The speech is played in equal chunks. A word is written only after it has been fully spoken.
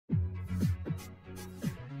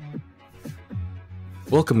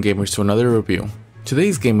Welcome gamers to another review.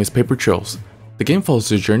 Today's game is Paper Trails. The game follows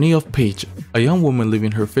the journey of Paige, a young woman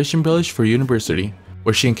leaving her fishing village for university,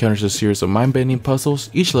 where she encounters a series of mind-bending puzzles.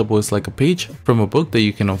 Each level is like a page from a book that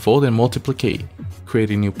you can unfold and multiplicate,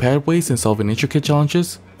 creating new pathways and solving intricate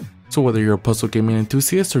challenges. So whether you're a puzzle gaming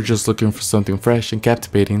enthusiast or just looking for something fresh and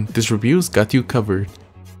captivating, this review's got you covered.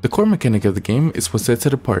 The core mechanic of the game is what sets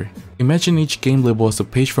it apart. Imagine each game label as a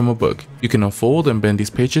page from a book. You can unfold and bend these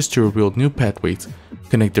pages to reveal new pathways,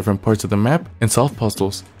 connect different parts of the map, and solve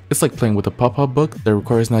puzzles. It's like playing with a pop-up book that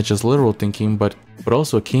requires not just literal thinking, but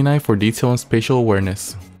also a keen eye for detail and spatial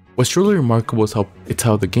awareness. What's truly remarkable is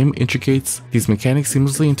how the game integrates these mechanics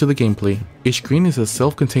seamlessly into the gameplay. Each screen is a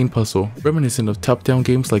self-contained puzzle, reminiscent of top-down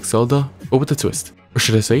games like Zelda, but with a twist. Or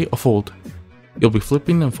should I say, a fold. You'll be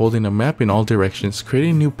flipping and folding a map in all directions,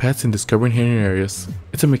 creating new paths and discovering hidden areas.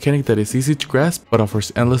 It's a mechanic that is easy to grasp but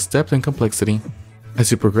offers endless depth and complexity. As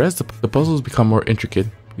you progress, the puzzles become more intricate.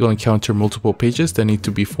 You'll encounter multiple pages that need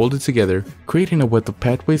to be folded together, creating a web of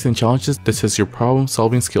pathways and challenges that tests your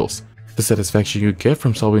problem-solving skills. The satisfaction you get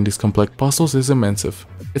from solving these complex puzzles is immense.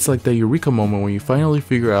 It's like that eureka moment when you finally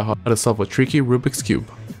figure out how to solve a tricky Rubik's Cube.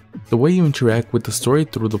 The way you interact with the story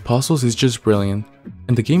through the puzzles is just brilliant,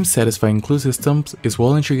 and the game's satisfying clue systems is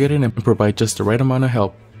well integrated and provide just the right amount of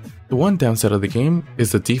help. The one downside of the game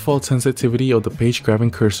is the default sensitivity of the page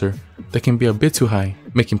grabbing cursor that can be a bit too high,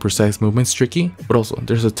 making precise movements tricky, but also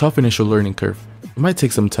there's a tough initial learning curve. It might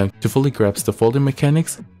take some time to fully grasp the folding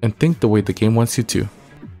mechanics and think the way the game wants you to.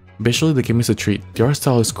 Visually, the game is a treat. The art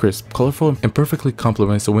style is crisp, colorful, and perfectly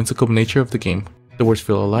complements the whimsical nature of the game. The words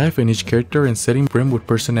feel alive and each character and setting brim with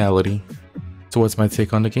personality. So what's my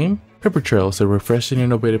take on the game? Paper Trails is a refreshing and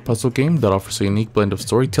innovative puzzle game that offers a unique blend of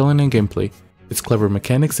storytelling and gameplay. Its clever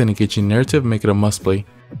mechanics and engaging narrative make it a must-play,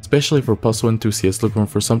 especially for puzzle enthusiasts looking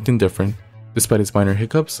for something different. Despite its minor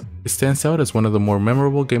hiccups, it stands out as one of the more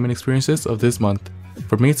memorable gaming experiences of this month.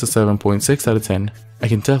 For me, it's a 7.6 out of 10. I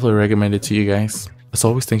can definitely recommend it to you guys. As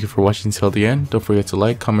always, thank you for watching till the end. Don't forget to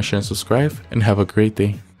like, comment, share, and subscribe, and have a great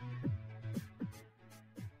day.